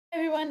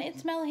everyone,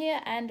 it's Mel here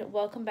and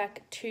welcome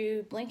back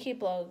to Blinky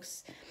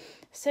Blogs.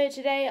 So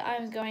today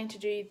I'm going to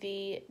do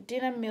the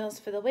dinner meals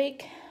for the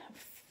week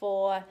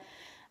for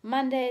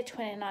Monday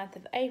 29th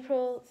of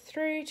April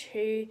through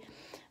to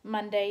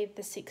Monday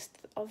the 6th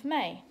of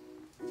May.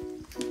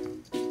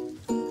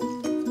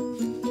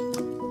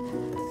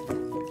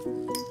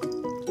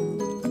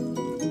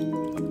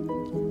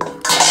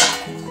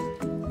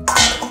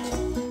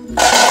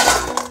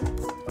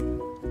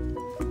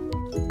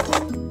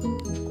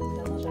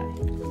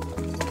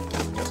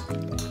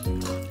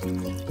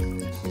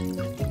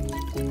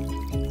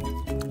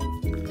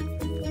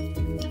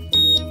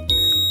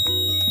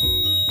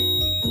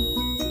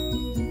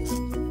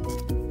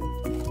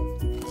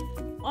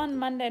 On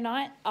Monday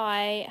night,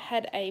 I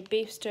had a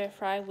beef stir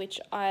fry, which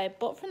I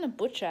bought from the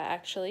butcher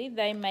actually.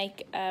 They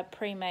make a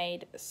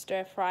pre-made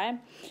stir fry.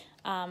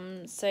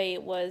 So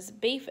it was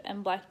beef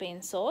and black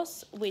bean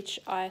sauce, which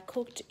I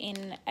cooked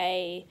in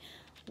a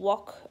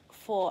wok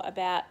for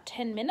about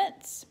 10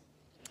 minutes.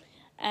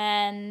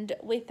 And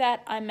with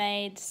that, I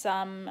made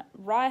some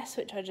rice,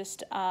 which I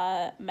just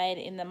made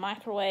in the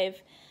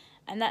microwave,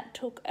 and that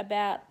took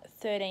about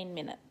 13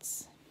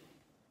 minutes.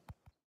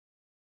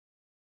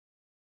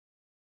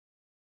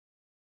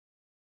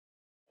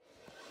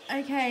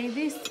 Okay,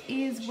 this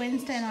is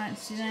Wednesday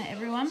night's dinner,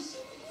 everyone.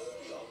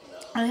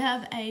 I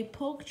have a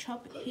pork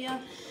chop here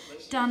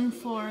done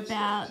for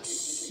about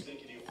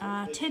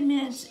 10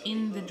 minutes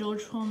in the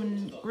George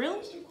Foreman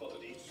grill.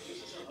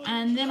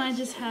 And then I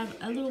just have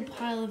a little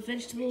pile of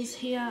vegetables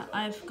here.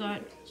 I've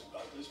got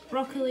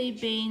broccoli,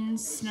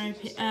 beans,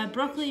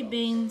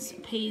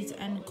 peas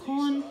and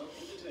corn.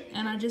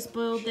 And I just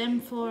boiled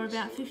them for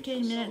about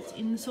 15 minutes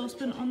in the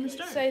saucepan on the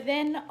stove. So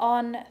then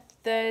on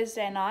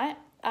Thursday night,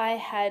 I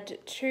had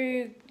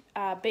two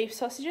beef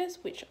sausages,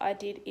 which I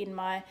did in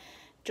my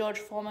George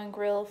Foreman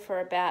grill for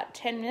about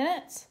 10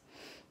 minutes.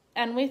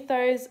 And with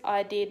those,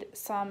 I did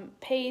some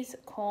peas,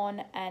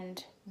 corn,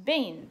 and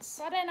beans.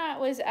 Friday night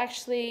was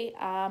actually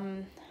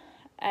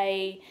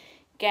a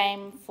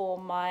game for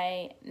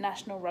my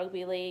National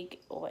Rugby League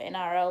or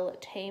NRL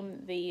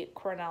team, the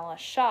Cronulla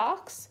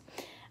Sharks.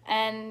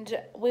 And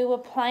we were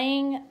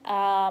playing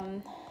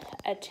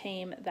a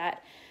team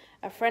that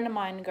a friend of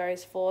mine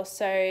goes for,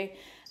 so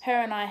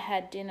her and I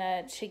had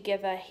dinner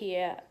together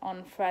here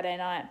on Friday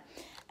night,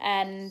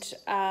 and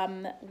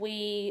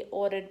we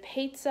ordered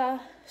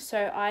pizza.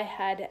 So I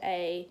had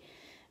a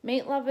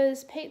Meat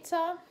Lovers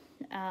pizza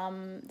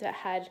that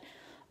had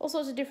all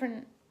sorts of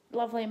different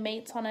lovely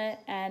meats on it,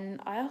 and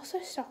I also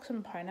stuck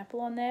some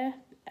pineapple on there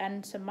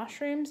and some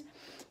mushrooms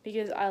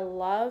because I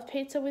love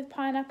pizza with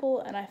pineapple,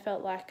 and I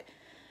felt like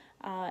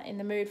in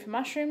the mood for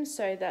mushrooms,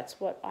 so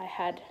that's what I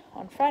had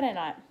on Friday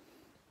night.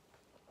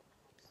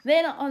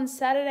 Then on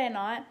Saturday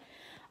night,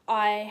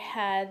 I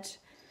had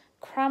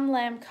crumb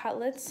lamb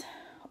cutlets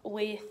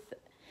with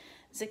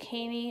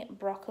zucchini,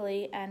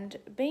 broccoli, and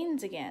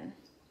beans again.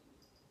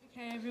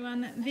 Okay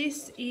everyone,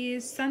 this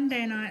is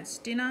Sunday night's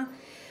dinner.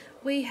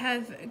 We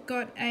have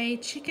got a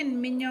chicken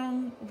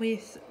mignon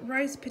with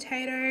roast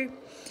potato,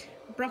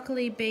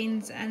 broccoli,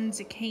 beans, and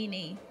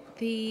zucchini.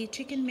 The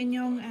chicken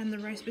mignon and the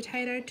roast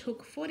potato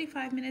took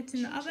 45 minutes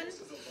in the oven,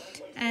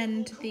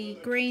 and the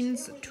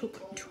greens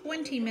took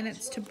 20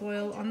 minutes to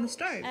boil on the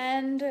stove.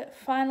 And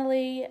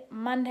finally,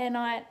 Monday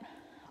night,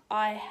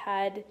 I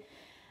had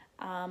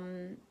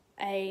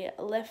a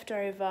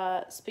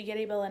leftover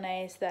spaghetti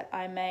bolognese that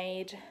I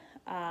made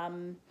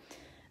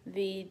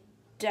the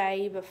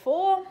day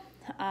before.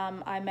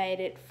 I made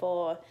it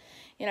for,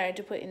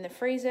 to put in the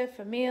freezer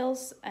for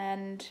meals,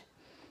 and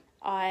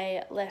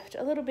I left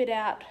a little bit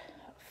out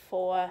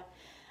for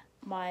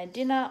my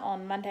dinner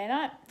on Monday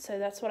night. So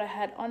that's what I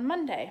had on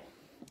Monday.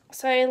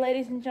 So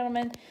ladies and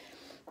gentlemen,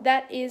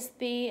 that is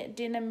the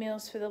dinner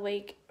meals for the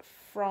week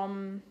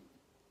from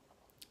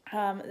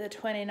the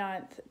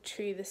 29th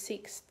to the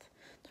 6th,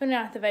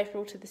 29th of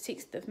April to the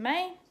 6th of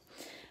May.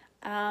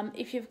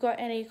 If you've got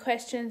any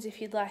questions,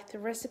 if you'd like the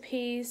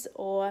recipes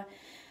or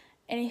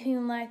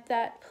anything like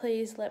that,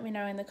 please let me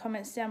know in the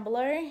comments down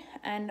below,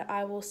 and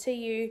I will see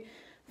you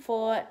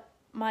for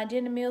my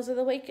dinner meals of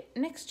the week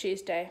next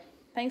Tuesday.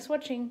 Thanks for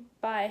watching.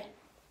 Bye.